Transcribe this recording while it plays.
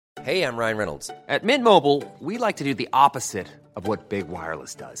Hey, I'm Ryan Reynolds. At Mint Mobile, we like to do the opposite of what Big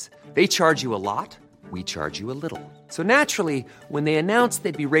Wireless does. They charge you a lot, we charge you a little. So naturally, when they announced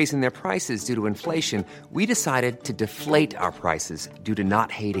they'd be raising their prices due to inflation, we decided to deflate our prices due to not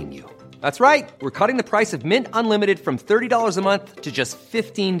hating you. That's right. We're cutting the price of Mint Unlimited from $30 a month to just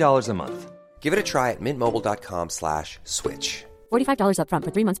 $15 a month. Give it a try at mintmobile.com/switch. $45 up front for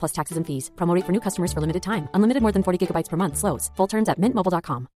 3 months plus taxes and fees. Promo rate for new customers for limited time. Unlimited more than 40 gigabytes per month. Slows full terms at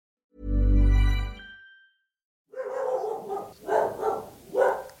mintmobile.com.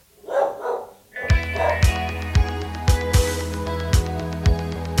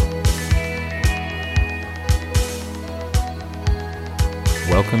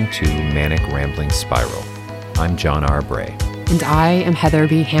 Welcome to Manic Rambling Spiral. I'm John R. Bray. And I am Heather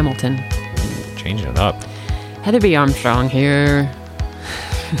B. Hamilton. Ooh, changing it up. Heather B. Armstrong here.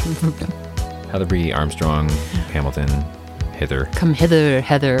 Heather B. Armstrong, Hamilton, hither. Come hither,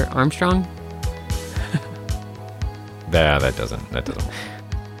 Heather Armstrong. That doesn't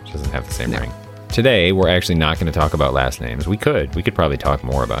have the same ring. Today, we're actually not going to talk about last names. We could probably talk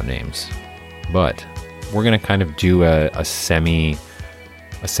more about names, but we're going to kind of do a semi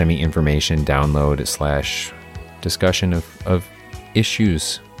information download / discussion of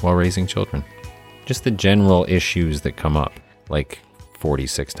issues while raising children. Just the general issues that come up, like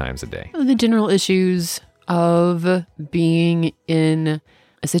 46 times a day. The general issues of being in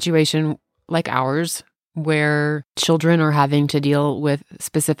a situation like ours, where children are having to deal with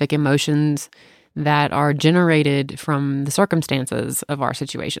specific emotions that are generated from the circumstances of our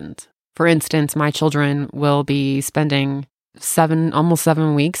situations. For instance, my children will be spending almost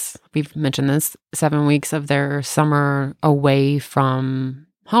 7 weeks, we've mentioned this, 7 weeks of their summer away from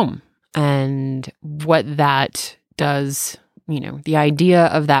home. And what that does, the idea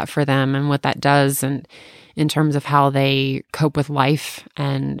of that for them and what that does and in terms of how they cope with life.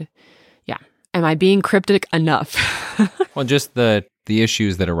 And am I being cryptic enough? Well, just the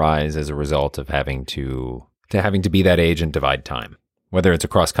issues that arise as a result of having to be that age and divide time, whether it's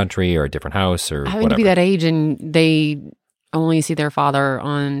across country or a different house or having whatever. to be that age and they only see their father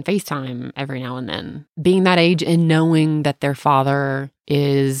on FaceTime every now and then. Being that age and knowing that their father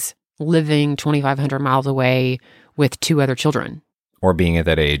is living 2,500 miles away with 2 other children. Or being at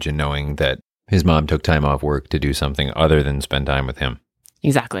that age and knowing that his mom took time off work to do something other than spend time with him.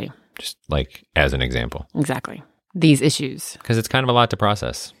 Exactly. Just like as an example. Exactly. These issues. Because it's kind of a lot to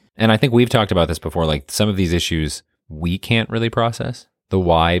process. And I think we've talked about this before, like some of these issues we can't really process, the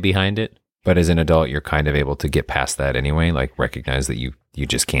why behind it. But as an adult, you're kind of able to get past that anyway, like recognize that you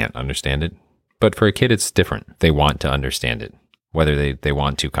just can't understand it. But for a kid, it's different. They want to understand it, whether they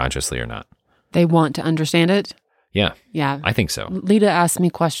want to consciously or not. They want to understand it? Yeah. Yeah. I think so. Lita asks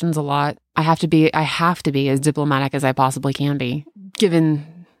me questions a lot. I have to be as diplomatic as I possibly can be, given,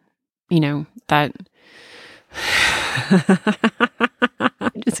 that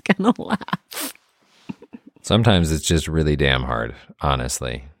I'm just gonna laugh. Sometimes it's just really damn hard,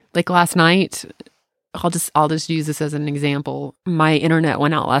 honestly. Like last night, I'll just use this as an example. My internet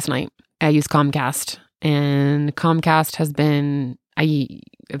went out last night. I use Comcast, and Comcast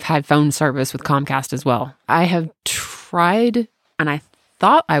I've had phone service with Comcast as well. I have tried, and I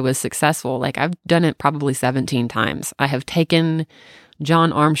thought I was successful. Like I've done it probably 17 times. I have taken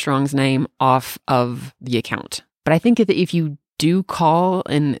John Armstrong's name off of the account. But I think that if you do call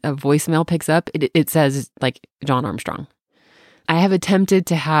and a voicemail picks up, it says like John Armstrong. I have attempted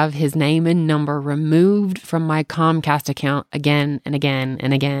to have his name and number removed from my Comcast account again and again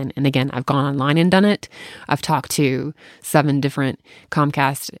and again and again. I've gone online and done it. I've talked to 7 different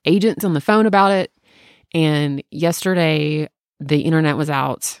Comcast agents on the phone about it. And yesterday, the internet was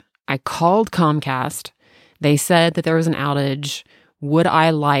out. I called Comcast. They said that there was an outage. Would I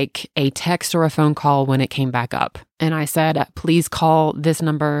like a text or a phone call when it came back up? And I said, please call this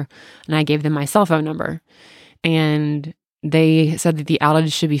number. And I gave them my cell phone number. And they said that the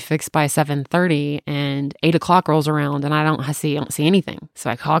outage should be fixed by 7:30, and 8 o'clock rolls around and I don't see anything.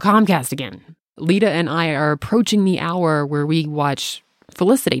 So I call Comcast again. Lita and I are approaching the hour where we watch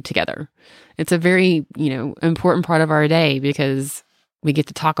Felicity together. It's a very, important part of our day because we get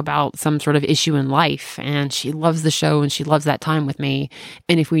to talk about some sort of issue in life, and she loves the show and she loves that time with me.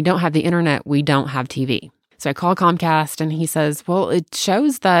 And if we don't have the internet, we don't have TV. So I call Comcast and he says, well, it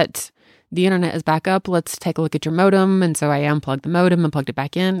shows that the internet is back up. Let's take a look at your modem. And so I unplugged the modem and plugged it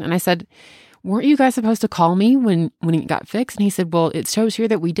back in. And I said, weren't you guys supposed to call me when it got fixed? And he said, well, it shows here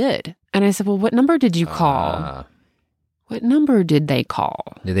that we did. And I said, well, what number did you call? What number did they call?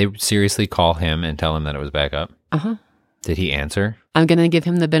 Did they seriously call him and tell him that it was back up? Uh-huh. Did he answer? I'm going to give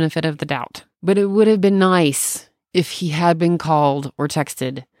him the benefit of the doubt. But it would have been nice if he had been called or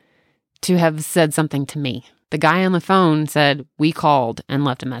texted to have said something to me. The guy on the phone said, we called and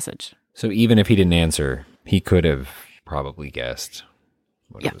left a message. So even if he didn't answer, he could have probably guessed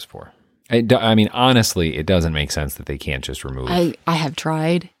what it was for. I mean, honestly, it doesn't make sense that they can't just remove. I have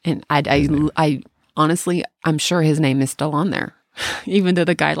tried, and I honestly, I'm sure his name is still on there. Even though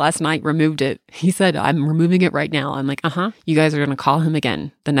the guy last night removed it, he said, I'm removing it right now. I'm like, you guys are going to call him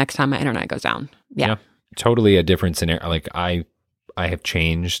again the next time my internet goes down. Yeah. Totally a different scenario. Like I have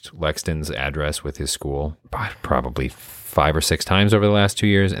changed Lexton's address with his school probably 5 or 6 times over the last 2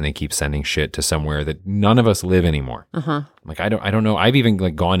 years, and they keep sending shit to somewhere that none of us live anymore. Like I don't know. I've even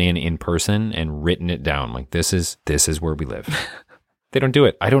like gone in person and written it down. Like this is where we live. They don't do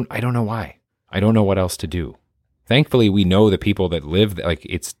it. I don't know why. I don't know what else to do. Thankfully, we know the people that live like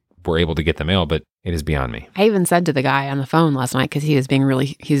we're able to get the mail, but it is beyond me. I even said to the guy on the phone last night, because he was being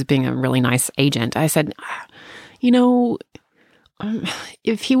a really nice agent. I said,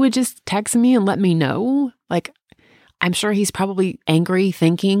 if he would just text me and let me know, like, I'm sure he's probably angry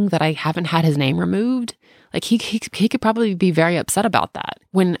thinking that I haven't had his name removed. Like he could probably be very upset about that.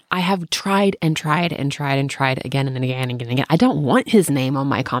 When I have tried and tried and tried and tried again and again and again. I don't want his name on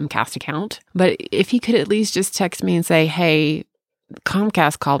my Comcast account. But if he could at least just text me and say, hey,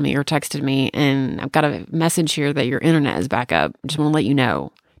 Comcast called me or texted me and I've got a message here that your internet is back up. Just want to let you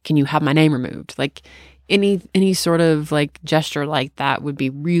know. Can you have my name removed? Like any sort of like gesture like that would be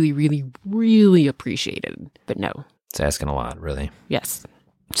really, really, really appreciated. But no. It's asking a lot, really. Yes.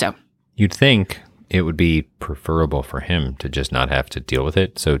 So you'd think it would be preferable for him to just not have to deal with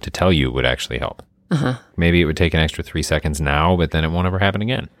it. So to tell you would actually help. Maybe it would take an extra 3 seconds now, but then it won't ever happen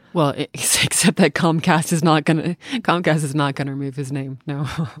again. Well, except that Comcast is not gonna remove his name. No.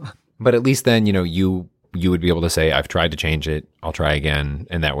 But at least then, you would be able to say, I've tried to change it. I'll try again.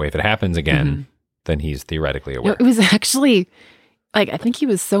 And that way, if it happens again, then he's theoretically aware. It was actually, like, I think he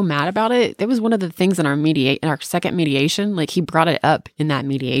was so mad about it. It was one of the things in our second mediation. Like, he brought it up in that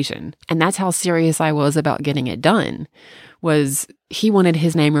mediation. And that's how serious I was about getting it done, was he wanted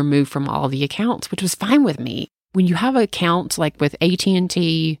his name removed from all the accounts, which was fine with me. When you have accounts like with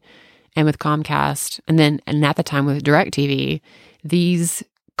AT&T and with Comcast, and at the time with DirecTV, these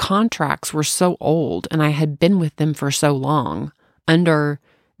contracts were so old, and I had been with them for so long under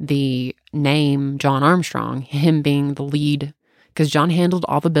the name John Armstrong, him being the lead, because John handled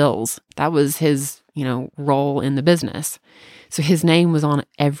all the bills. That was his, role in the business. So his name was on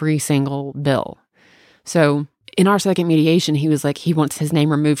every single bill. So in our second mediation, he was like, he wants his name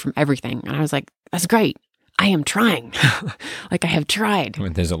removed from everything. And I was like, that's great. I am trying. Like, I have tried. I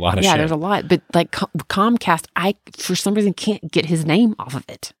mean, there's a lot of shit. Yeah, there's a lot. But like Comcast, I, for some reason, can't get his name off of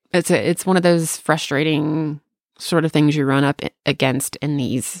it. It's one of those frustrating sort of things you run up against in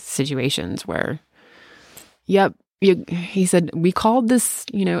these situations where, he said, we called this,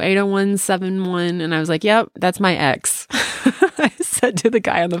 80171. And I was like, yep, that's my ex. I said to the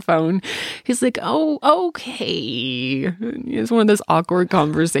guy on the phone, he's like, oh, okay. It's one of those awkward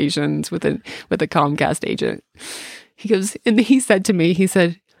conversations with a Comcast agent. He goes, and he said to me, you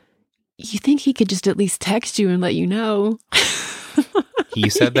think he could just at least text you and let you know?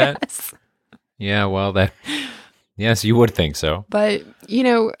 He said that? Yeah, well, yes, you would think so. But,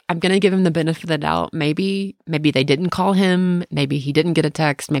 I'm going to give him the benefit of the doubt. Maybe they didn't call him. Maybe he didn't get a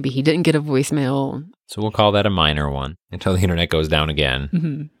text. Maybe he didn't get a voicemail. So we'll call that a minor one until the internet goes down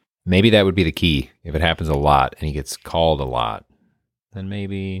again. Maybe that would be the key. If it happens a lot and he gets called a lot, then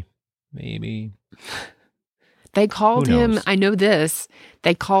maybe. They called him. I know this.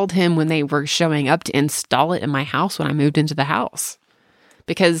 They called him when they were showing up to install it in my house when I moved into the house.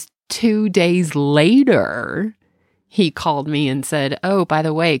 Because 2 days later, he called me and said, oh, by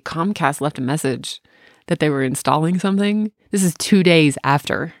the way, Comcast left a message that they were installing something. This is 2 days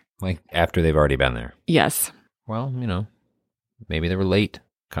after. Like after they've already been there. Yes. Well, maybe they were late.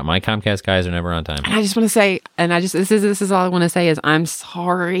 My Comcast guys are never on time. And I just want to say, this is all I want to say is I'm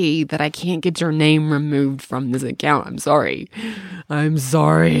sorry that I can't get your name removed from this account. I'm sorry. I'm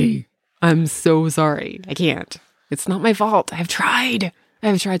so sorry. I can't. It's not my fault. I've tried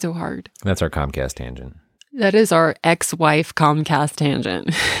so hard. That's our Comcast tangent. That is our ex-wife Comcast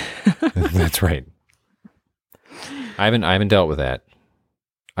tangent. That's right. I haven't dealt with that.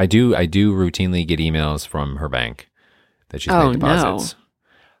 I do routinely get emails from her bank that she's made deposits.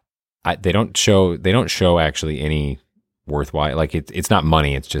 No. They don't show actually any worthwhile, like it's not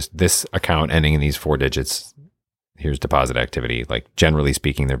money. It's just this account ending in these 4 digits. Here's deposit activity. Like generally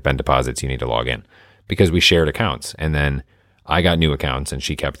speaking, there've been deposits. You need to log in because we shared accounts, and then I got new accounts and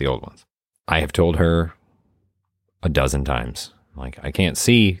she kept the old ones. I have told her a dozen times, like, I can't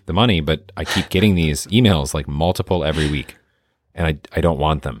see the money, but I keep getting these emails, like multiple every week, and I don't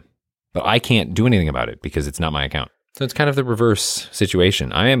want them. But I can't do anything about it because it's not my account. So it's kind of the reverse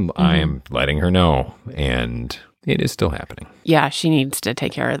situation. I am letting her know, and it is still happening. Yeah, she needs to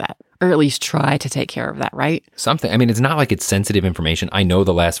take care of that, or at least try to take care of that, right? Something. I mean, it's not like it's sensitive information. I know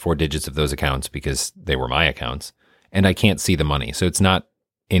the last 4 digits of those accounts because they were my accounts, and I can't see the money. So it's not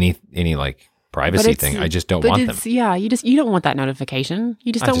any like privacy thing. I just don't want them. Yeah, you don't want that notification.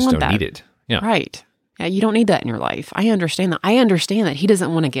 You just don't want that. I just don't need it. Yeah. Right. Yeah, you don't need that in your life. I understand that. I understand that he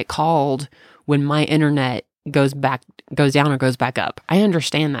doesn't want to get called when my internet goes down or goes back up. I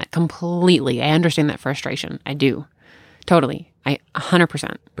understand that completely. I understand that frustration. I do. Totally.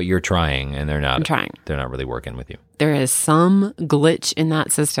 100%. But you're trying, and they're not. I'm trying. They're not really working with you. There is some glitch in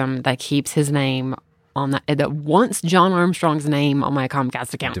that system that keeps his name on that wants John Armstrong's name on my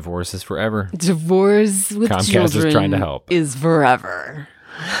Comcast account. Divorce is forever. Divorce with Comcast children is trying to help. Is forever.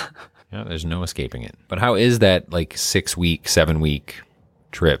 Yeah, there's no escaping it. But how is that like 6-week, 7-week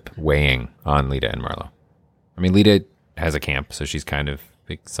trip weighing on Lita and Marlo? I mean, Lita has a camp, so she's kind of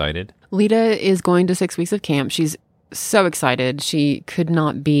excited. Lita is going to 6 weeks of camp. She's so excited. She could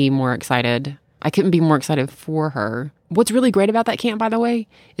not be more excited. I couldn't be more excited for her. What's really great about that camp, by the way,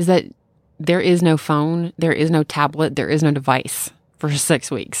 is that there is no phone, there is no tablet, there is no device for 6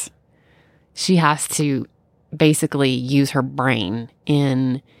 weeks. She has to basically use her brain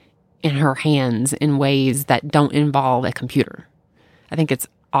in her hands in ways that don't involve a computer. I think it's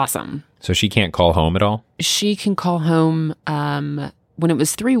awesome. So she can't call home at all? She can call home. When it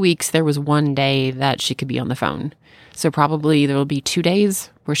was 3 weeks, there was 1 day that she could be on the phone. So probably there will be 2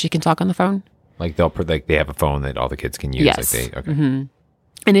 days where she can talk on the phone. Like they have a phone that all the kids can use. Yes. Okay. Mm-hmm.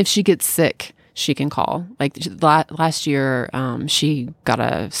 And if she gets sick, she can call. Like last year, she got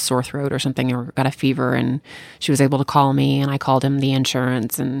a sore throat or something, or got a fever, and she was able to call me, and I called him the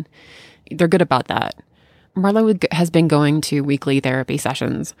insurance, and they're good about that. Marlo has been going to weekly therapy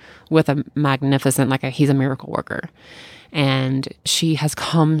sessions with a magnificent, he's a miracle worker. And she has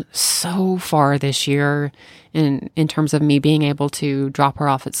come so far this year in terms of me being able to drop her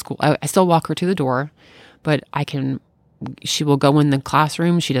off at school. I still walk her to the door, but she will go in the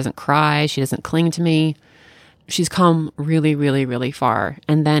classroom. She doesn't cry. She doesn't cling to me. She's come really, really, really far.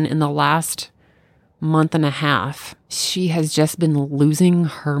 And then in the last month and a half, she has just been losing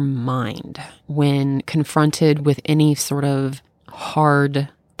her mind when confronted with any sort of hard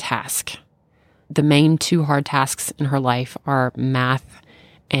task. The main 2 hard tasks in her life are math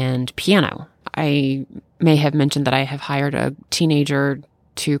and piano. I may have mentioned that I have hired a teenager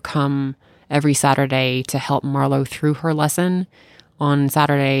to come every Saturday to help Marlo through her lesson on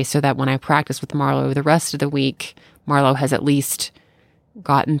Saturday, so that when I practice with Marlo the rest of the week, Marlo has at least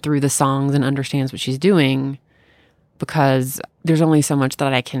gotten through the songs and understands what she's doing, because there's only so much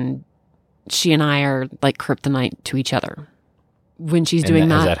that she and I are like kryptonite to each other. When she's doing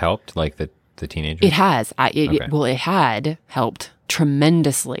that. Has that helped, like the teenager? It has. It had helped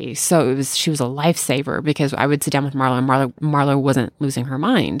tremendously. So she was a lifesaver, because I would sit down with Marlo, and Marlo wasn't losing her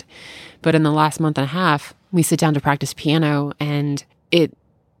mind. But in the last month and a half, we sit down to practice piano, and it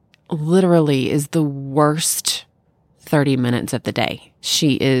literally is the worst 30 minutes of the day.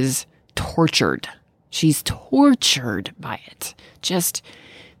 She is tortured. She's tortured by it. Just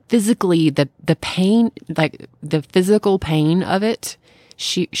physically, the pain, like the physical pain of it.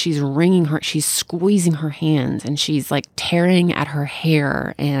 She's wringing she's squeezing her hands, and she's like tearing at her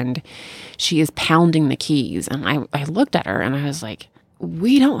hair, and she is pounding the keys. And I looked at her and I was like,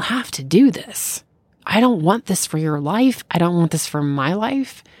 we don't have to do this. I don't want this for your life. I don't want this for my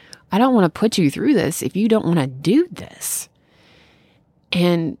life. I don't want to put you through this if you don't want to do this.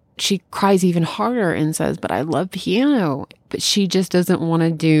 And she cries even harder and says, but I love piano. But she just doesn't want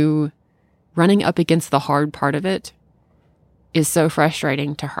to do, running up against the hard part of it is so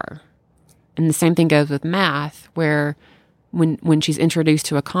frustrating to her. And the same thing goes with math, where when she's introduced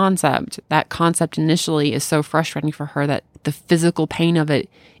to a concept, that concept initially is so frustrating for her that the physical pain of it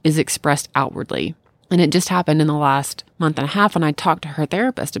is expressed outwardly. And it just happened in the last month and a half, and I talked to her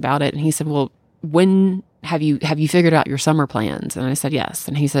therapist about it, and he said, well, when have you figured out your summer plans? And I said, yes.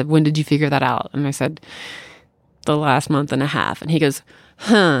 And he said, when did you figure that out? And I said, the last month and a half. And he goes,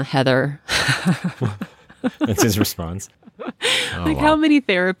 Heather. That's his response. Oh, how many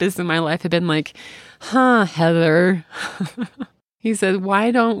therapists in my life have been like, Heather. He said,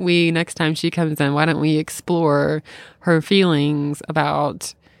 why don't we, next time she comes in, why don't we explore her feelings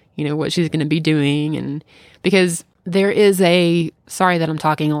about, what she's going to be doing? And because there is sorry that I'm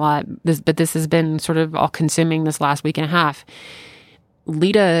talking a lot, but this has been sort of all consuming this last week and a half.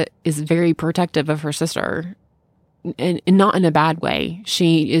 Lita is very protective of her sister, and not in a bad way.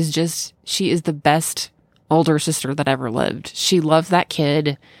 She is the best older sister that ever lived. She loves that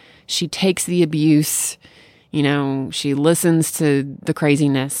kid. She takes the abuse, she listens to the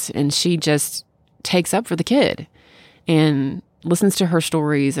craziness, and she just takes up for the kid and listens to her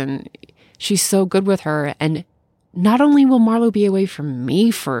stories, and she's so good with her. And not only will Marlo be away from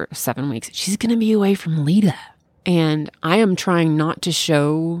me for 7 weeks, she's going to be away from Lita. And I am trying not to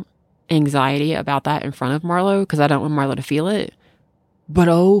show anxiety about that in front of Marlo because I don't want Marlo to feel it. But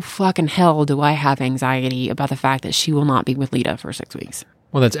oh fucking hell do I have anxiety about the fact that she will not be with Lita for 6 weeks.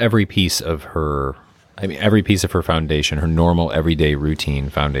 Well, that's every piece of her foundation, her normal everyday routine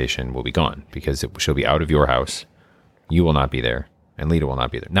foundation will be gone because she'll be out of your house. You will not be there, and Lita will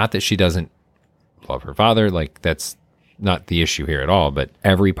not be there. Not that she doesn't love her father, like that's not the issue here at all, but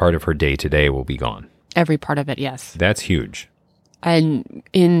every part of her day-to-day will be gone. Every part of it, yes. That's huge. And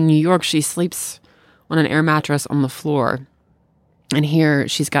in New York, she sleeps on an air mattress on the floor. And here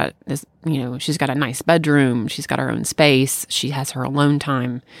she's got this, she's got a nice bedroom. She's got her own space. She has her alone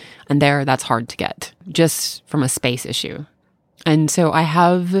time. And there, that's hard to get just from a space issue. And so I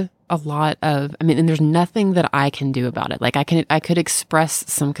have a lot of, and there's nothing that I can do about it. Like I could express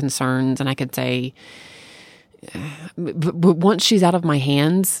some concerns and I could say, but once she's out of my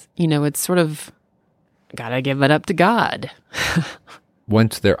hands, it's sort of gotta give it up to God.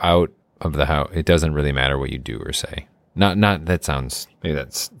 Once they're out of the house, it doesn't really matter what you do or say. Not that sounds, maybe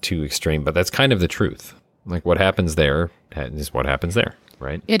that's too extreme, but that's kind of the truth. Like what happens there is what happens there,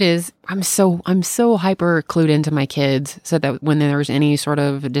 right? It is. I'm so hyper clued into my kids so that when there's any sort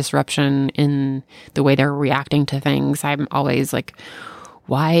of disruption in the way they're reacting to things, I'm always like,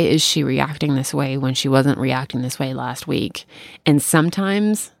 why is she reacting this way when she wasn't reacting this way last week? And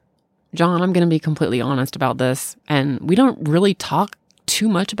sometimes, John, I'm going to be completely honest about this, and we don't really talk too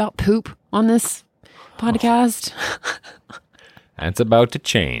much about poop on this podcast. That's about to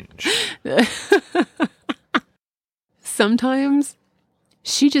change. Sometimes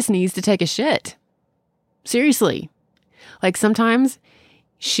she just needs to take a shit. Seriously. Like sometimes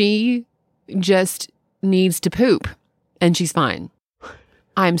she just needs to poop and she's fine.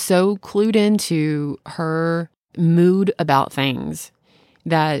 I'm so clued into her mood about things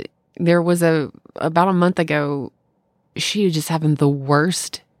that there was about a month ago, she was just having the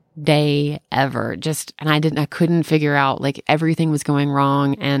worst day ever. And I couldn't figure out, like everything was going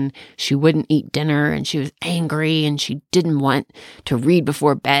wrong and she wouldn't eat dinner and she was angry and she didn't want to read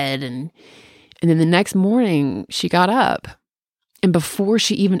before bed. And then the next morning she got up and before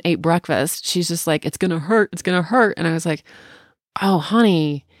she even ate breakfast, she's just like, it's going to hurt. It's going to hurt. And I was like, oh,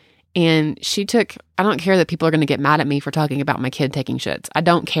 honey. And I don't care that people are going to get mad at me for talking about my kid taking shits. I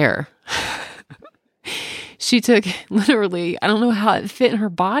don't care. She took literally, I don't know how it fit in her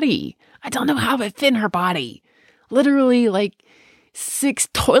body. Literally like 6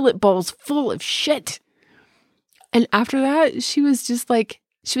 toilet bowls full of shit. And after that, she was just like,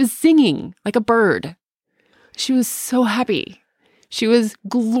 she was singing like a bird. She was so happy. She was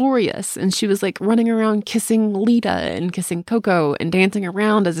glorious. And she was like running around kissing Lita and kissing Coco and dancing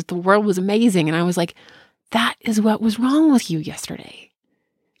around as if the world was amazing. And I was like, that is what was wrong with you yesterday.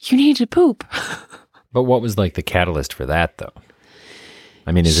 You need to poop. But what was like the catalyst for that though?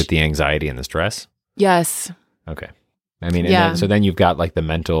 Is it the anxiety and the stress? Yes. Okay. So then you've got like the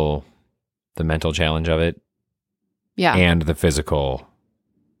mental challenge of it. Yeah. And the physical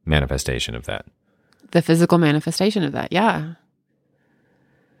manifestation of that. Yeah.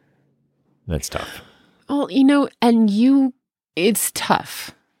 That's tough. Well, it's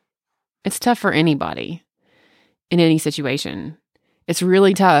tough. It's tough for anybody in any situation. It's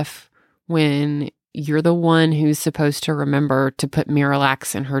really tough when you're the one who's supposed to remember to put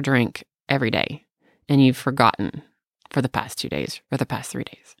Miralax in her drink every day, and you've forgotten for the past 2 days or the past 3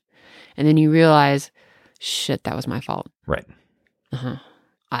 days. And then you realize, shit, that was my fault. Right.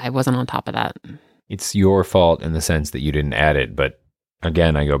 I wasn't on top of that. It's your fault in the sense that you didn't add it, but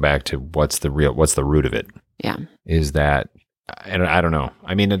again, I go back to what's the root of it? Yeah. Is that, I don't know.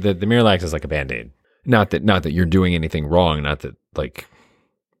 The Miralax is like a Band-Aid. Not that you're doing anything wrong, not that like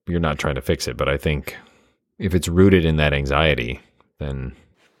you're not trying to fix it, but I think if it's rooted in that anxiety, then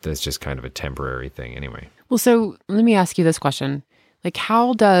that's just kind of a temporary thing anyway. Well, so let me ask you this question. Like,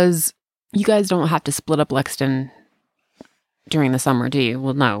 you guys don't have to split up Lexington during the summer, do you?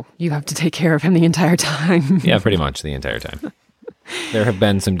 Well, no, you have to take care of him the entire time. Yeah, pretty much the entire time. There have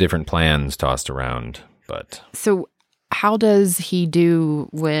been some different plans tossed around, but... So how is he doing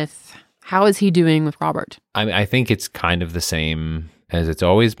with Robert? I think it's kind of the same as it's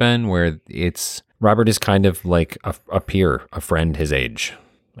always been, where Robert is kind of like a peer, a friend his age.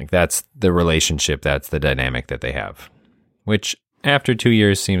 Like that's the relationship, that's the dynamic that they have, which after 2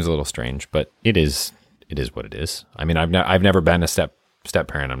 years seems a little strange, but it is what it is. I've never been a step step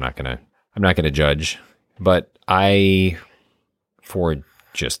parent. I'm not gonna judge, but for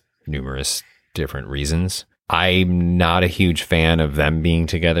just numerous different reasons, I'm not a huge fan of them being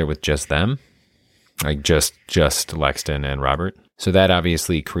together with just them, like just Lexton and Robert. So that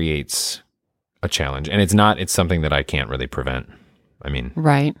obviously creates a challenge, and it's something that I can't really prevent. I mean,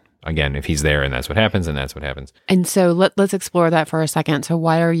 right. Again, if he's there and that's what happens, then that's what happens. And so let's explore that for a second. So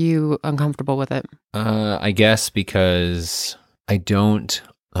why are you uncomfortable with it? I guess because I don't.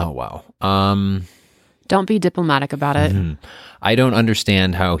 Oh wow. Don't be diplomatic about it. I don't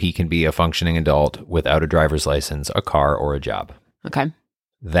understand how he can be a functioning adult without a driver's license, a car, or a job. Okay.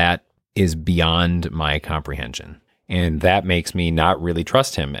 That is beyond my comprehension, and that makes me not really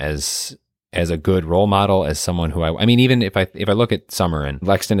trust him as a good role model, as someone who I mean, even if I look at Summer and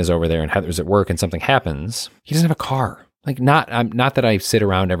Lexton is over there and Heather's at work and something happens, he doesn't have a car. Like, not that I sit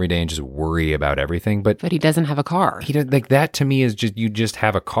around every day and just worry about everything, but he doesn't have a car. He does, like, that to me is just, you just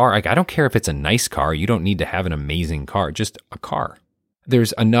have a car. Like, I don't care if it's a nice car. You don't need to have an amazing car, just a car. There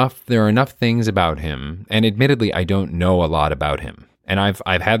are enough things about him, and admittedly, I don't know a lot about him. And I've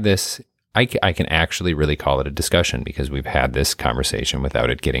had this, I can actually really call it a discussion, because we've had this conversation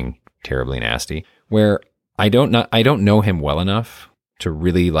without it getting terribly nasty, where I don't know him well enough to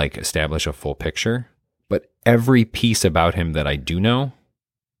really like establish a full picture, but every piece about him that I do know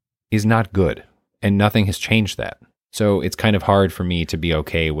is not good, and nothing has changed that. So it's kind of hard for me to be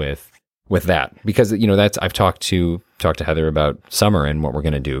okay with that, because I've talked to Heather about Summer and what we're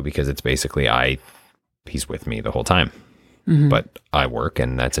going to do, because it's basically he's with me the whole time. Mm-hmm. But I work,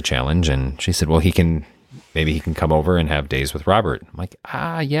 and that's a challenge. And she said, well, maybe he can come over and have days with Robert. I'm like,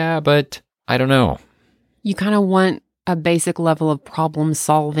 yeah, but I don't know. You kind of want a basic level of problem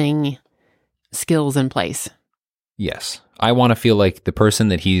solving skills in place. Yes. I want to feel like the person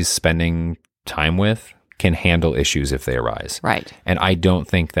that he's spending time with can handle issues if they arise. Right. And I don't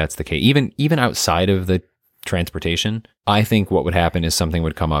think that's the case. Even outside of the transportation, I think what would happen is something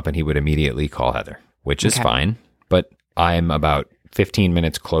would come up and he would immediately call Heather, which is fine. But I'm about 15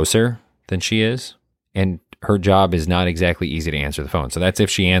 minutes closer than she is, and her job is not exactly easy to answer the phone. So that's if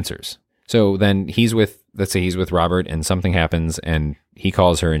she answers. So then let's say he's with Robert and something happens and he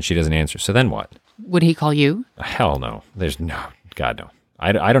calls her and she doesn't answer. So then what? Would he call you? Hell no. God no.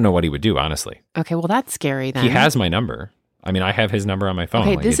 I don't know what he would do, honestly. Okay, well, that's scary then. He has my number. I mean, I have his number on my phone.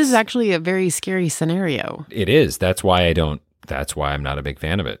 Okay, this is actually a very scary scenario. It is. That's why I'm not a big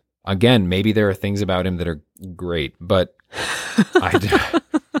fan of it. Again, maybe there are things about him that are great, but I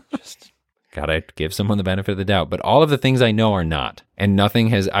just gotta give someone the benefit of the doubt. But all of the things I know are not, and nothing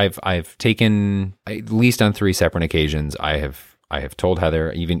has. I've taken, at least on 3 separate occasions, I have told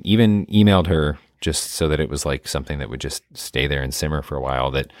Heather, even emailed her, just so that it was like something that would just stay there and simmer for a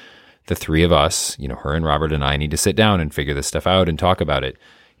while, that the 3 of us, her and Robert and I, need to sit down and figure this stuff out and talk about it.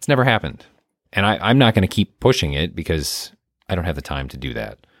 It's never happened. And I'm not going to keep pushing it, because I don't have the time to do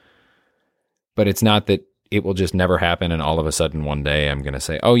that. But it's not that it will just never happen and all of a sudden one day I'm going to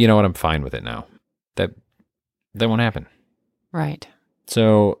say, oh, you know what, I'm fine with it now. That won't happen. Right.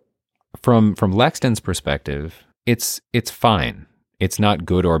 So from Lexton's perspective, it's fine. It's not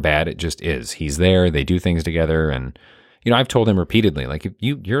good or bad. It just is. He's there. They do things together. And, I've told him repeatedly, like,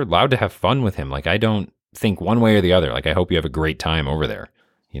 you're allowed to have fun with him. Like, I don't think one way or the other. Like, I hope you have a great time over there.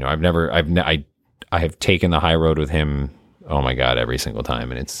 I have taken the high road with him. Oh my God, every single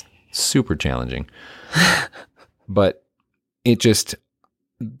time. And it's super challenging. But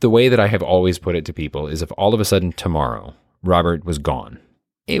the way that I have always put it to people is, if all of a sudden tomorrow Robert was gone,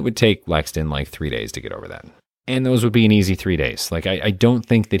 it would take Lexton like 3 days to get over that. And those would be an easy 3 days. Like, I don't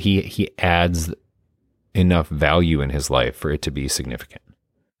think that he adds enough value in his life for it to be significant.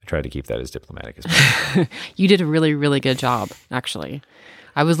 I tried to keep that as diplomatic as possible. You did a really, really good job, actually.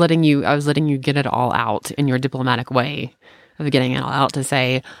 I was letting you get it all out in your diplomatic way of getting it all out, to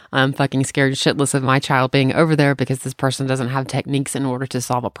say, I'm fucking scared shitless of my child being over there because this person doesn't have techniques in order to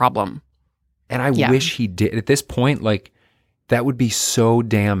solve a problem. And I wish he did. At this point, like, that would be so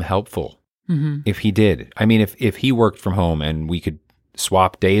damn helpful. Mm-hmm. If he did. I mean, if he worked from home and we could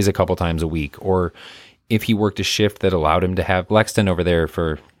swap days a couple times a week, or if he worked a shift that allowed him to have Lexton over there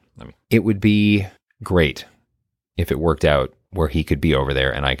it would be great if it worked out where he could be over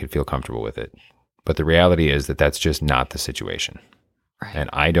there and I could feel comfortable with it. But the reality is that that's just not the situation. Right. And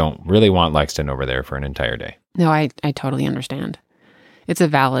I don't really want Lexton over there for an entire day. No, I totally understand. It's a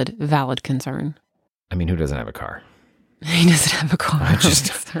valid concern. I mean, who doesn't have a car? He doesn't have a car.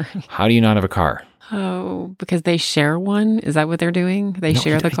 How do you not have a car? Oh, because they share one? Is that what they're doing? They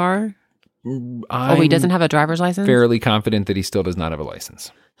share the car? He doesn't have a driver's license? Fairly confident that he still does not have a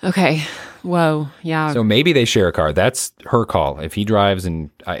license. Okay. Whoa. Yeah. So maybe they share a car. That's her call. If he drives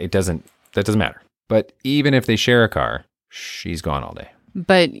and that doesn't matter. But even if they share a car, she's gone all day.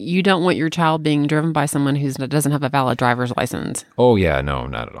 But you don't want your child being driven by someone who doesn't have a valid driver's license. Oh, yeah. No,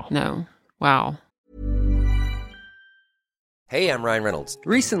 not at all. No. Wow. Hey, I'm Ryan Reynolds.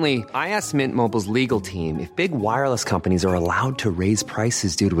 Recently, I asked Mint Mobile's legal team if big wireless companies are allowed to raise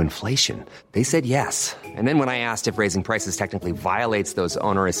prices due to inflation. They said yes. And then when I asked if raising prices technically violates those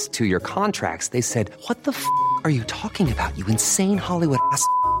onerous 2-year contracts, they said, "What the f*** are you talking about, you insane Hollywood ass?"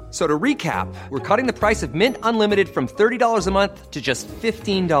 So to recap, we're cutting the price of Mint Unlimited from $30 a month to just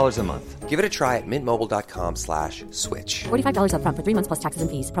 $15 a month. Give it a try at mintmobile.com/switch. $45 up front for 3 months plus taxes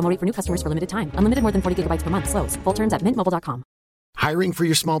and fees. Promo rate for new customers for limited time. Unlimited more than 40 gigabytes per month. Slows full terms at mintmobile.com. Hiring for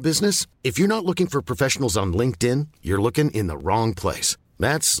your small business? If you're not looking for professionals on LinkedIn, you're looking in the wrong place.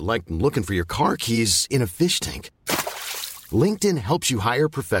 That's like looking for your car keys in a fish tank. LinkedIn helps you hire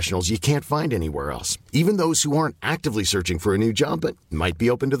professionals you can't find anywhere else, even those who aren't actively searching for a new job but might be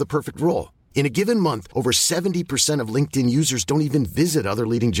open to the perfect role. In a given month, over 70% of LinkedIn users don't even visit other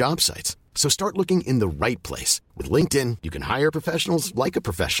leading job sites. So start looking in the right place. With LinkedIn, you can hire professionals like a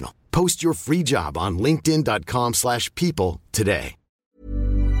professional. Post your free job on linkedin.com/people today.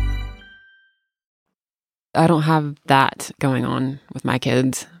 I don't have that going on with my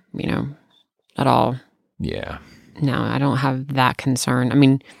kids, at all. Yeah. No, I don't have that concern. I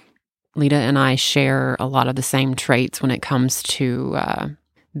mean, Lita and I share a lot of the same traits when it comes to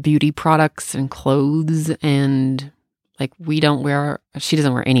beauty products and clothes. And like, she doesn't wear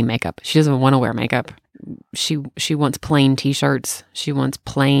any makeup. She doesn't want to wear makeup. She wants plain t-shirts. She wants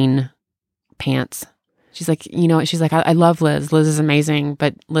plain pants. She's like, she's like, I love Liz. Liz is amazing.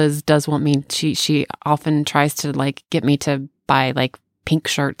 But Liz does want me, she often tries to like get me to buy like pink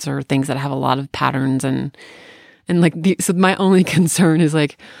shirts or things that have a lot of patterns and like, so my only concern is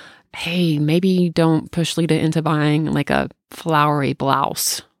like, hey, maybe don't push Lita into buying like a flowery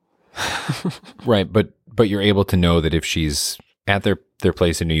blouse. Right. But you're able to know that if she's at their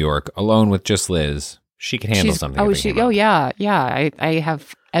place in New York alone with just Liz, she can handle something. Yeah. I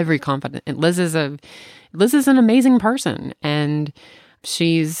have every confidence. And Liz is an amazing person, and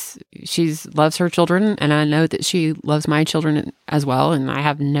she's loves her children, and I know that she loves my children as well, and I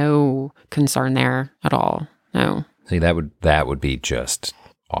have no concern there at all. No. See, that would be just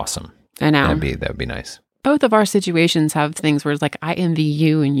awesome. I know. That would be nice. Both of our situations have things where it's like, I envy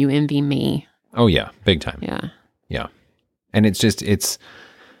you and you envy me. Oh yeah, big time. Yeah. Yeah. And I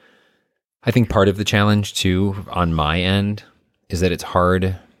think part of the challenge too on my end is that it's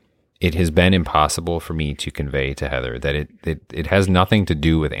hard. It has been impossible for me to convey to Heather that it has nothing to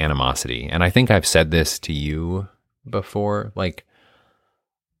do with animosity. And I think I've said this to you before. Like,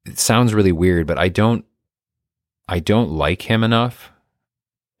 it sounds really weird, but I don't like him enough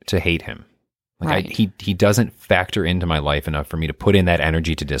to hate him. Like, right. He doesn't factor into my life enough for me to put in that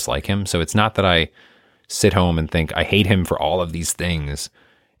energy to dislike him. So it's not that I sit home and think I hate him for all of these things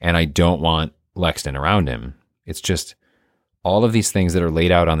and I don't want Lexton around him. It's just all of these things that are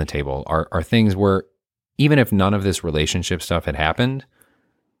laid out on the table are things where even if none of this relationship stuff had happened,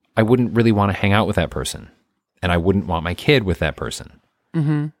 I wouldn't really want to hang out with that person. And I wouldn't want my kid with that person.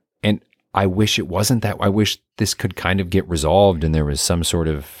 Mm-hmm. And I wish it wasn't that. I wish this could kind of get resolved and there was some sort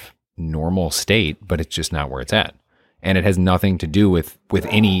of normal state, but it's just not where it's at. And it has nothing to do with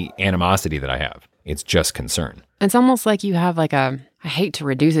any animosity that I have. It's just concern. It's almost like you have like I hate to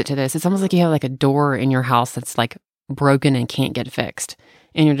reduce it to this. It's almost like you have like a door in your house that's like broken and can't get fixed.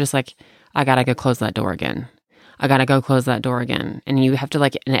 And you're just like, I got to go close that door again. I got to go close that door again. And you have to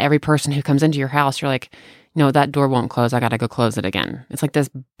like, and every person who comes into your house, you're like, that door won't close. I got to go close it again. It's like this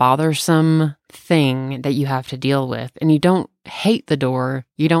bothersome thing that you have to deal with. And you don't hate the door.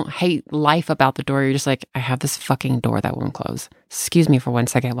 You don't hate life about the door. You're just like, I have this fucking door that won't close. Excuse me for 1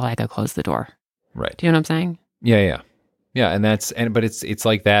 second while I go close the door. Right. Do you know what I'm saying? Yeah. But it's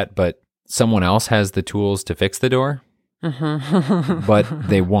like that, but someone else has the tools to fix the door, but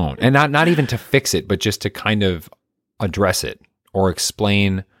they won't. And not even to fix it, but just to kind of address it or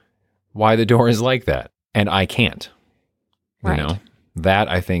explain why the door is like that. And I can't, Right. That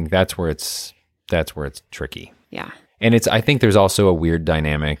I think that's where it's tricky. Yeah. And I think there's also a weird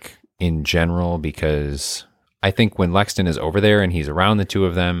dynamic in general because I think when Lexton is over there and he's around the two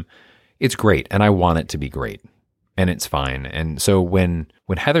of them, it's great. And I want it to be great and it's fine. And so when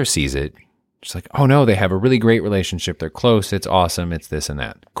Heather sees it, she's like, oh no, they have a really great relationship. They're close. It's awesome. It's this and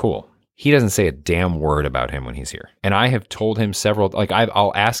that. Cool. He doesn't say a damn word about him when he's here. And I have told him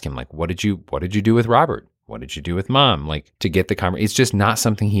I'll ask him, like, what did you do with Robert? What did you do with Mom? Like, to get the conversation. It's just not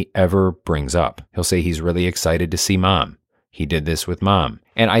something he ever brings up. He'll say he's really excited to see Mom. He did this with mom.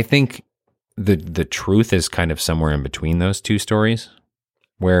 And I think the truth is kind of somewhere in between those two stories,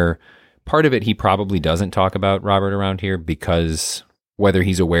 where part of it he probably doesn't talk about Robert around here because whether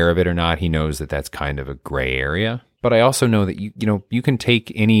he's aware of it or not, he knows that that's kind of a gray area. But I also know that you can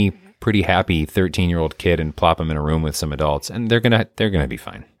take any pretty happy 13-year-old kid and plop him in a room with some adults, and they're gonna be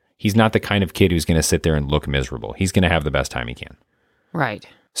fine. He's not the kind of kid who's gonna sit there and look miserable. He's gonna have the best time he can. Right.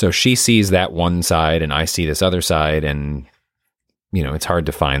 So she sees that one side, and I see this other side, and it's hard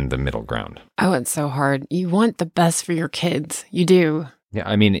to find the middle ground. Oh, it's so hard. You want the best for your kids. You do. Yeah,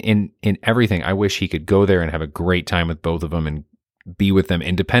 I mean, in everything, I wish he could go there and have a great time with both of them and be with them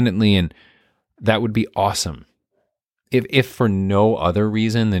independently, and that would be awesome. If for no other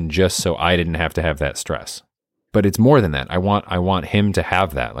reason than just so I didn't have to have that stress. But it's more than that. I want him to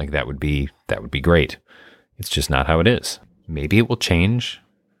have that. Like that would be great. It's just not how it is. Maybe it will change.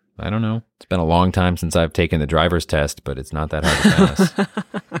 I don't know. It's been a long time since I've taken the driver's test, but it's not that hard to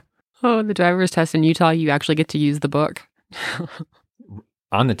pass. Oh, the driver's test in Utah, you actually get to use the book.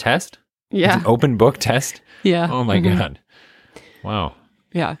 On the test? Yeah. It's an open book test? Yeah. Oh my God. Wow.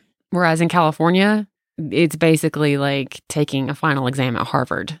 Yeah. Whereas in California, it's basically like taking a final exam at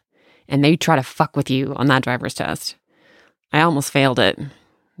Harvard, and they try to fuck with you on that driver's test. I almost failed it.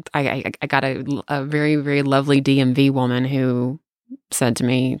 I got a very, very lovely DMV woman who said to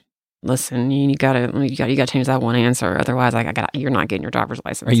me, "Listen, you gotta change that one answer. Otherwise, you're not getting your driver's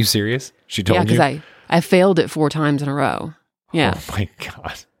license." Are you serious? She told you? Yeah, because I failed it 4 times in a row. Yeah. Oh my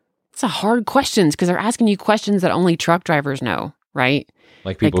God. It's a hard questions because they're asking you questions that only truck drivers know, right?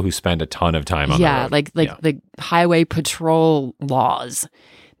 Like people who spend a ton of time on the road. Like the highway patrol laws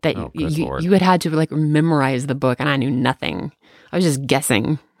that you had to like memorize the book, and I knew nothing. I was just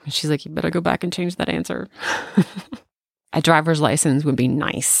guessing. She's like, "You better go back and change that answer." A driver's license would be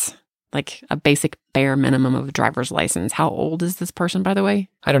nice. Like a basic bare minimum of a driver's license. How old is this person, by the way?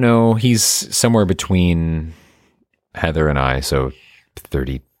 I don't know. He's somewhere between Heather and I, so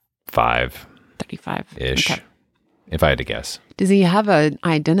 35. 35-ish. Okay. If I had to guess. Does he have an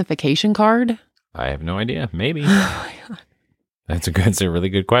identification card? I have no idea. Maybe. That's a really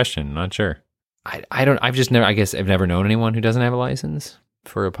good question. Not sure. I guess I've never known anyone who doesn't have a license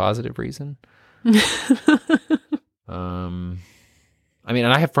for a positive reason. I mean,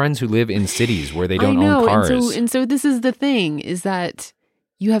 and I have friends who live in cities where they don't own cars. And so this is the thing, is that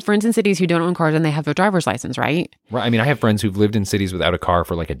you have friends in cities who don't own cars and they have their driver's license, right? Right. I mean, I have friends who've lived in cities without a car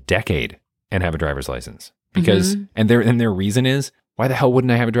for like a decade and have a driver's license. Because and their reason is, why the hell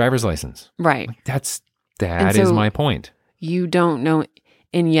wouldn't I have a driver's license? Right. Like, that is my point. You don't know,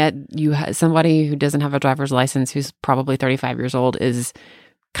 and yet you have somebody who doesn't have a driver's license who's probably 35 years old is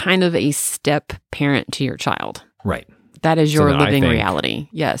kind of a step parent to your child. Right. That is your living reality.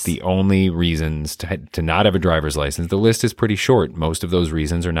 Yes. The only reasons to not have a driver's license, the list is pretty short. Most of those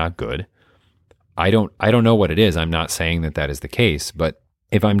reasons are not good. I don't know what it is. I'm not saying that is the case, but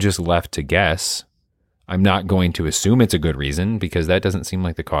if I'm just left to guess, I'm not going to assume it's a good reason because that doesn't seem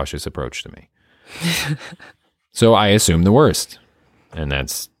like the cautious approach to me. So I assume the worst. And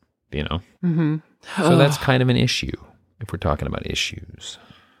that's, So that's kind of an issue if we're talking about issues.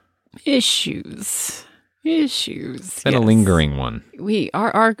 Issues. It's been a lingering one.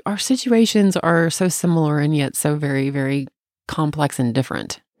 Our situations are so similar and yet so very, very complex and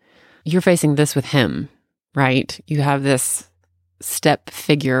different. You're facing this with him, right? You have this step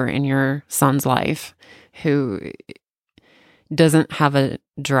figure in your son's life who doesn't have a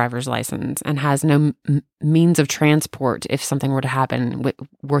driver's license and has no means of transport if something were to happen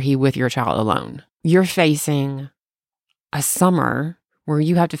were he with your child alone. You're facing a summer where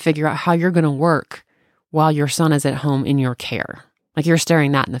you have to figure out how you're going to work while your son is at home in your care. Like you're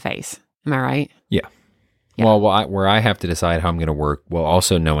staring that in the face. Am I right? Yeah. Well, where I have to decide how I'm going to work, while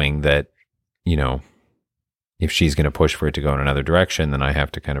also knowing that, if she's going to push for it to go in another direction, then I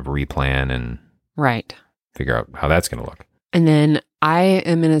have to kind of replan and figure out how that's going to look. And then I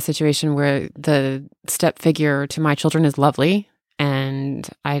am in a situation where the step figure to my children is lovely, and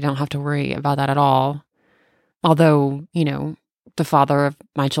I don't have to worry about that at all. Although, the father of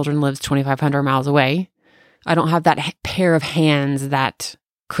my children lives 2,500 miles away. I don't have that pair of hands that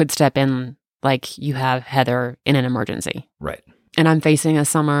could step in like you have Heather in an emergency. Right. And I'm facing a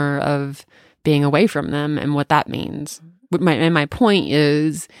summer of being away from them and what that means. My point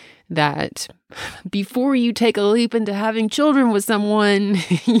is that before you take a leap into having children with someone,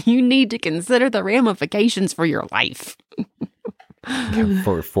 you need to consider the ramifications for your life.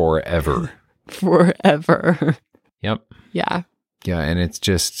 For forever. Forever. Yep. Yeah. Yeah, and it's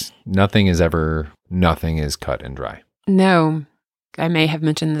just nothing is cut and dry. No. I may have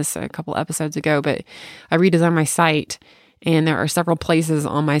mentioned this a couple episodes ago, but I redesigned my site, And there are several places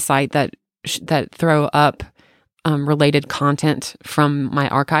on my site that throw up related content from my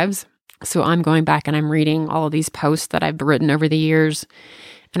archives. So I'm going back and I'm reading all of these posts that I've written over the years.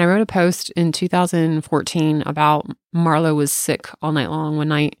 And I wrote a post in 2014 about Marlo was sick all night long one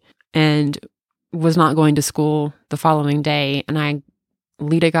night and was not going to school the following day. And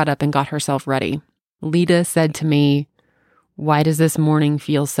Lita got up and got herself ready. Lita said to me, "Why does this morning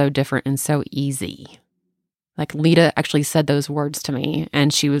feel so different and so easy?" Like, Lita actually said those words to me,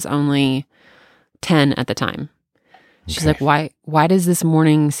 and she was only 10 at the time. She's like, why does this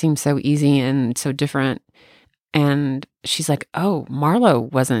morning seem so easy and so different? And she's like, "Oh,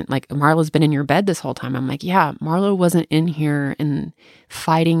 Marlo's been in your bed this whole time." I'm like, "Yeah, Marlo wasn't in here and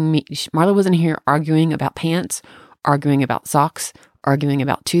fighting me. Marlo wasn't here arguing about pants, arguing about socks, arguing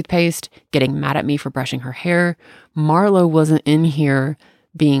about toothpaste, getting mad at me for brushing her hair. Marlo wasn't in here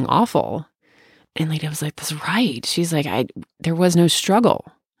being awful." And Lita was like, "That's right." She's like, there was no struggle.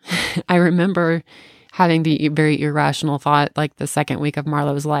 I remember having the very irrational thought, like the second week of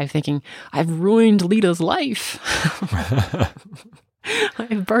Marlo's life, thinking, "I've ruined Lita's life.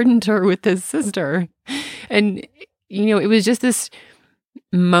 I've burdened her with this sister." And, it was just this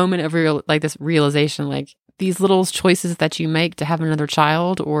moment of this realization, like, these little choices that you make to have another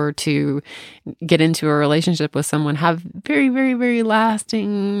child or to get into a relationship with someone have very, very, very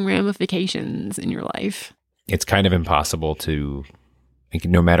lasting ramifications in your life. It's kind of impossible to,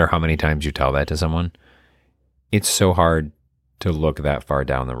 no matter how many times you tell that to someone, it's so hard to look that far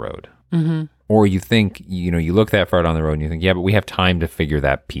down the road. Mm-hmm. Or you think, you look that far down the road and you think, yeah, but we have time to figure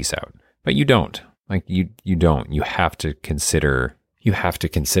that piece out. But you don't. Like, you don't. You have to consider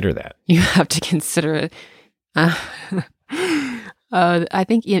that. You have to consider it. I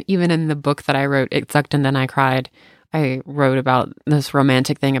think even in the book that I wrote, It Sucked and Then I Cried, I wrote about this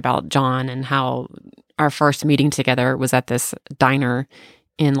romantic thing about John and how our first meeting together was at this diner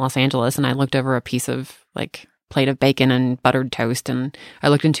in Los Angeles. And I looked over a piece of plate of bacon and buttered toast. And I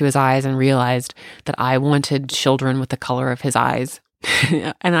looked into his eyes and realized that I wanted children with the color of his eyes.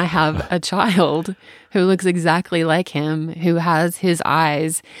 And I have a child who looks exactly like him, who has his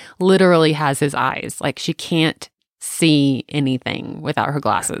eyes, literally has his eyes. Like, she can't see anything without her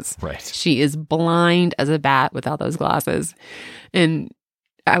glasses. Right. She is blind as a bat without those glasses. And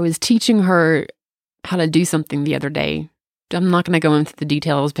I was teaching her how to do something the other day. I'm not going to go into the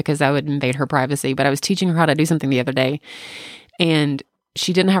details because that would invade her privacy, but I was teaching her how to do something the other day. And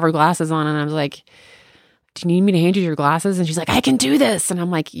she didn't have her glasses on. And I was like, "Do you need me to hand you your glasses?" And she's like, "I can do this." And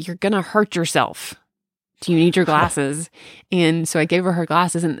I'm like, "You're going to hurt yourself. Do you need your glasses?" And so I gave her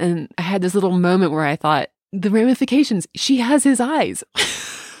glasses. And I had this little moment where I thought, the ramifications, she has his eyes.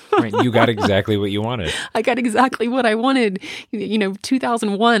 Right. You got exactly what you wanted. I got exactly what I wanted.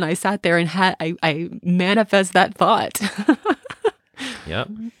 2001, I sat there and I manifest that thought. Yep.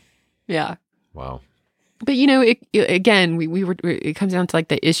 Yeah. Wow. But it comes down to like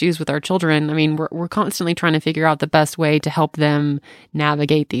the issues with our children. I mean, we're constantly trying to figure out the best way to help them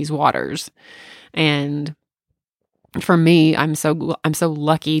navigate these waters. And for me, I'm so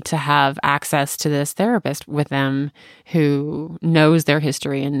lucky to have access to this therapist with them who knows their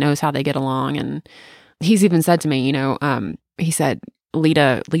history and knows how they get along. And he's even said to me, he said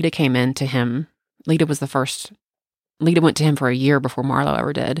Lita came in to him. Lita went to him for a year before Marlo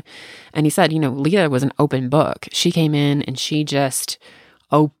ever did. And he said, Lita was an open book. She came in and she just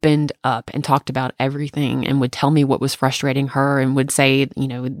opened up and talked about everything and would tell me what was frustrating her and would say,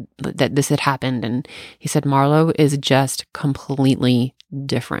 that this had happened. And he said, Marlo is just completely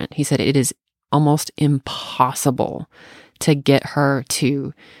different. He said, it is almost impossible to get her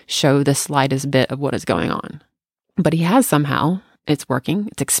to show the slightest bit of what is going on. But he has somehow. It's working.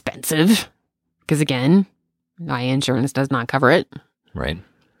 It's expensive because, again, my insurance does not cover it. Right.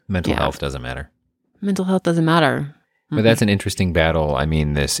 Mental health doesn't matter. Mental health doesn't matter. But that's an interesting battle. I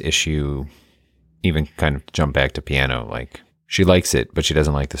mean, this issue, even kind of jump back to piano, like, she likes it, but she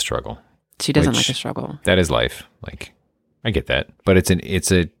doesn't like the struggle. She doesn't like the struggle. That is life. Like, I get that. But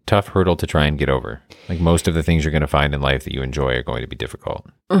it's a tough hurdle to try and get over. Like, most of the things you're going to find in life that you enjoy are going to be difficult.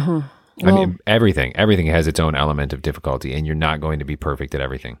 Uh-huh. Well, I mean, everything has its own element of difficulty, and you're not going to be perfect at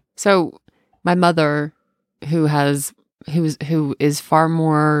everything. So my mother, who is far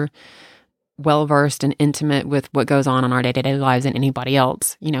more well-versed and intimate with what goes on in our day-to-day lives than anybody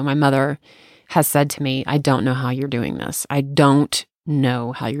else. My mother has said to me, I don't know how you're doing this. I don't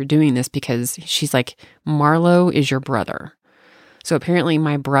know how you're doing this, because she's like, Marlo is your brother. So apparently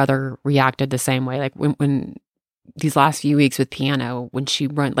my brother reacted the same way. Like when these last few weeks with piano, when she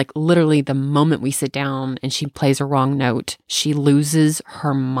literally the moment we sit down and she plays a wrong note, she loses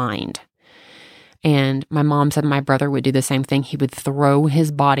her mind. And my mom said my brother would do the same thing. He would throw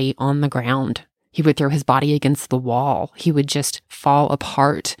his body on the ground. He would throw his body against the wall. He would just fall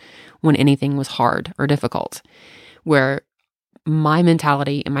apart when anything was hard or difficult. Where my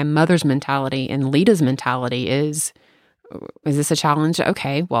mentality and my mother's mentality and Lita's mentality is this a challenge?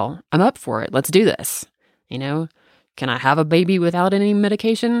 Okay, well, I'm up for it. Let's do this. Can I have a baby without any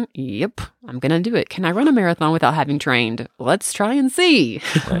medication? Yep, I'm going to do it. Can I run a marathon without having trained? Let's try and see.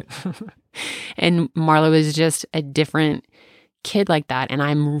 Right. And Marlo is just a different kid like that. And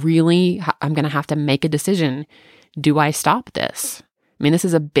I'm going to have to make a decision. Do I stop this? I mean, this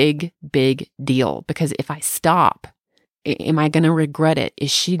is a big, big deal because if I stop, am I going to regret it? Is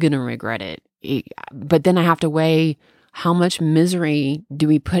she going to regret it? But then I have to weigh how much misery do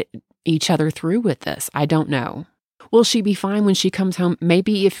we put each other through with this? I don't know. Will she be fine when she comes home?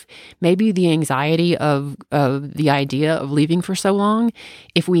 Maybe the anxiety of the idea of leaving for so long,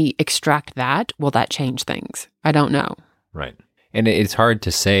 if we extract that, will that change things? I don't know. Right. And it's hard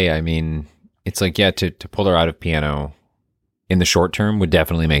to say. I mean, it's like, yeah, to pull her out of piano in the short term would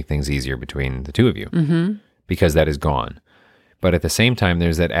definitely make things easier between the two of you because that is gone. But at the same time,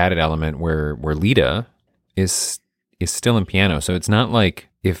 there's that added element where Lita is still in piano. So it's not like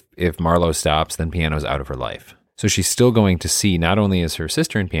if Marlo stops, then piano's out of her life. So she's still going to see not only is her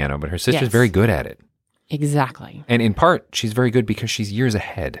sister in piano, but her sister's very good at it. Exactly. And in part, she's very good because she's years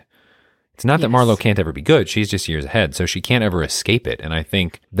ahead. It's not that Marlo can't ever be good. She's just years ahead. So she can't ever escape it. And I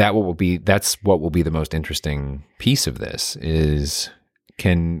think that's what will be the most interesting piece of this is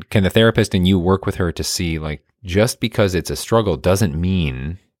can the therapist and you work with her to see, like, just because it's a struggle doesn't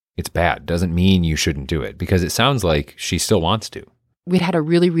mean it's bad, doesn't mean you shouldn't do it, because it sounds like she still wants to. We'd had a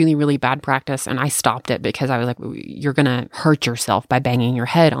really, really, really bad practice, and I stopped it because I was like, you're going to hurt yourself by banging your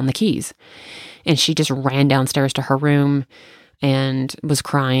head on the keys. And she just ran downstairs to her room and was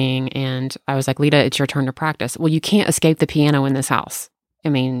crying. And I was like, Lita, it's your turn to practice. Well, you can't escape the piano in this house. I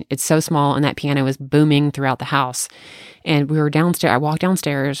mean, it's so small, and that piano is booming throughout the house. And we were downstairs. I walked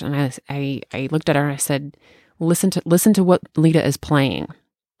downstairs, and I looked at her, and I said, listen to what Lita is playing.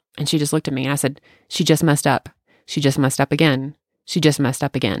 And she just looked at me, and I said, she just messed up. She just messed up again. She just messed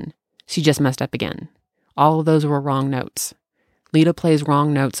up again. She just messed up again. All of those were wrong notes. Lita plays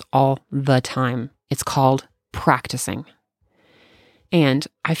wrong notes all the time. It's called practicing. And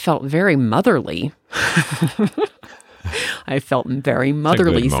I felt very motherly. I felt very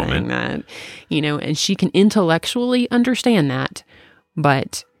motherly saying that, and she can intellectually understand that,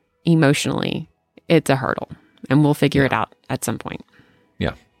 but emotionally, it's a hurdle, and we'll figure it out at some point.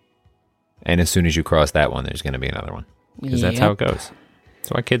 Yeah. And as soon as you cross that one, there's going to be another one. Because that's how it goes.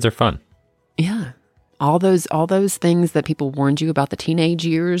 That's why kids are fun. Yeah. All those things that people warned you about the teenage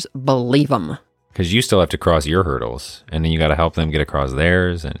years, believe them. Because you still have to cross your hurdles, and then you got to help them get across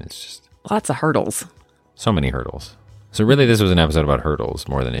theirs, and it's just... lots of hurdles. So many hurdles. So really, this was an episode about hurdles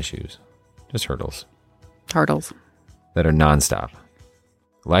more than issues. Just hurdles. Hurdles. That are nonstop.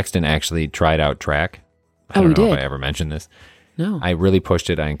 Lexton actually tried out track. I don't know if I ever mentioned this. No. I really pushed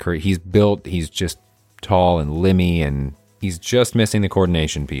it. I encourage... He's just tall and limmy, and he's just missing the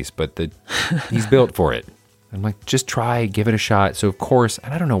coordination piece, but he's built for it. I'm like, just try, give it a shot. So of course,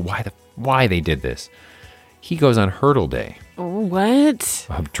 and I don't know why they did this. He goes on hurdle day. What?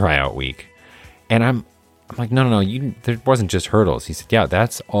 Of tryout week. And I'm like, no, there wasn't just hurdles. He said, yeah,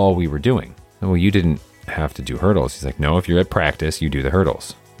 that's all we were doing. Well, you didn't have to do hurdles. He's like, no, if you're at practice, you do the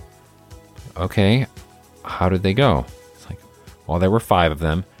hurdles. Okay, how did they go? It's like, well, there were 5 of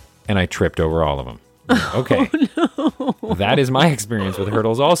them, and I tripped over all of them. Okay. Oh, no. That is my experience with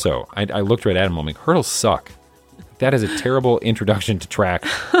hurdles also. I looked right at him. I'm like, hurdles suck. That is a terrible introduction to track.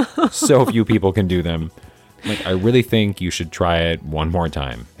 So few people can do them. Like, I really think you should try it one more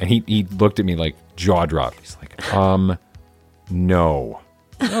time. And he looked at me like jaw dropped. He's like, no.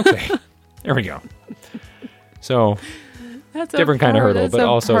 Okay. There we go. So that's different kind of hurdle, but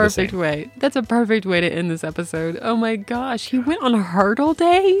also the same. That's a perfect way to end this episode. Oh my gosh, he went on a hurdle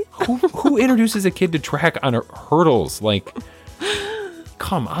day? Who introduces a kid to track on hurdles? Like,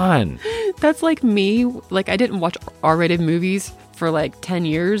 come on. That's like me. Like, I didn't watch R-rated movies for like 10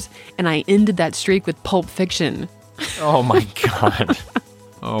 years, and I ended that streak with Pulp Fiction. Oh my God.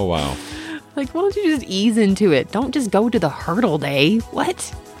 Oh, wow. Like, why don't you just ease into it? Don't just go to the hurdle day.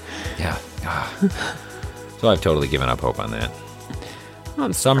 What? Yeah. So I've totally given up hope on that.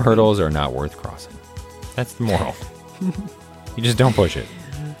 Some hurdles are not worth crossing. That's the moral. You just don't push it.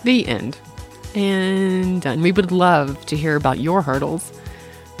 The end. And done. We would love to hear about your hurdles,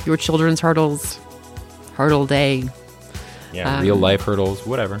 your children's hurdles, hurdle day. Yeah, real life hurdles,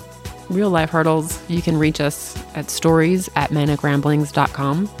 whatever. Real life hurdles. You can reach us at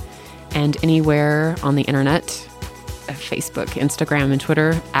stories@manicramblings.com. and anywhere on the internet, Facebook, Instagram, and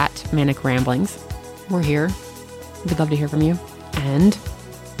Twitter at Manic Ramblings. We're here. We'd love to hear from you. And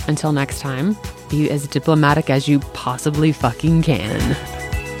until next time, be as diplomatic as you possibly fucking can.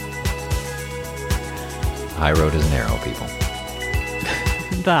 High road is narrow, people.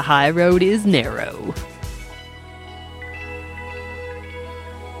 The high road is narrow.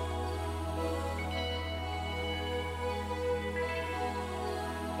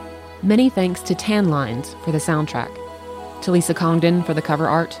 Many thanks to Tan Lines for the soundtrack, to Lisa Congdon for the cover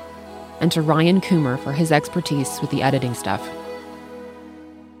art, and to Ryan Coomer for his expertise with the editing stuff.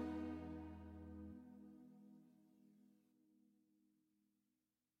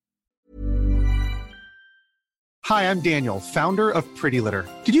 Hi, I'm Daniel, founder of Pretty Litter.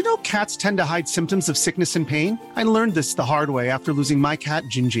 Did you know cats tend to hide symptoms of sickness and pain? I learned this the hard way after losing my cat,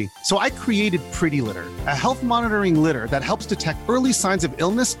 Gingy. So I created Pretty Litter, a health monitoring litter that helps detect early signs of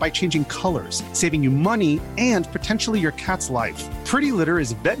illness by changing colors, saving you money and potentially your cat's life. Pretty Litter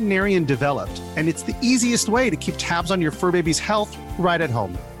is veterinarian developed, and it's the easiest way to keep tabs on your fur baby's health right at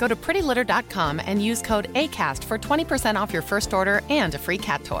home. Go to prettylitter.com and use code ACAST for 20% off your first order and a free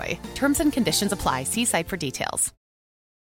cat toy. Terms and conditions apply. See site for details.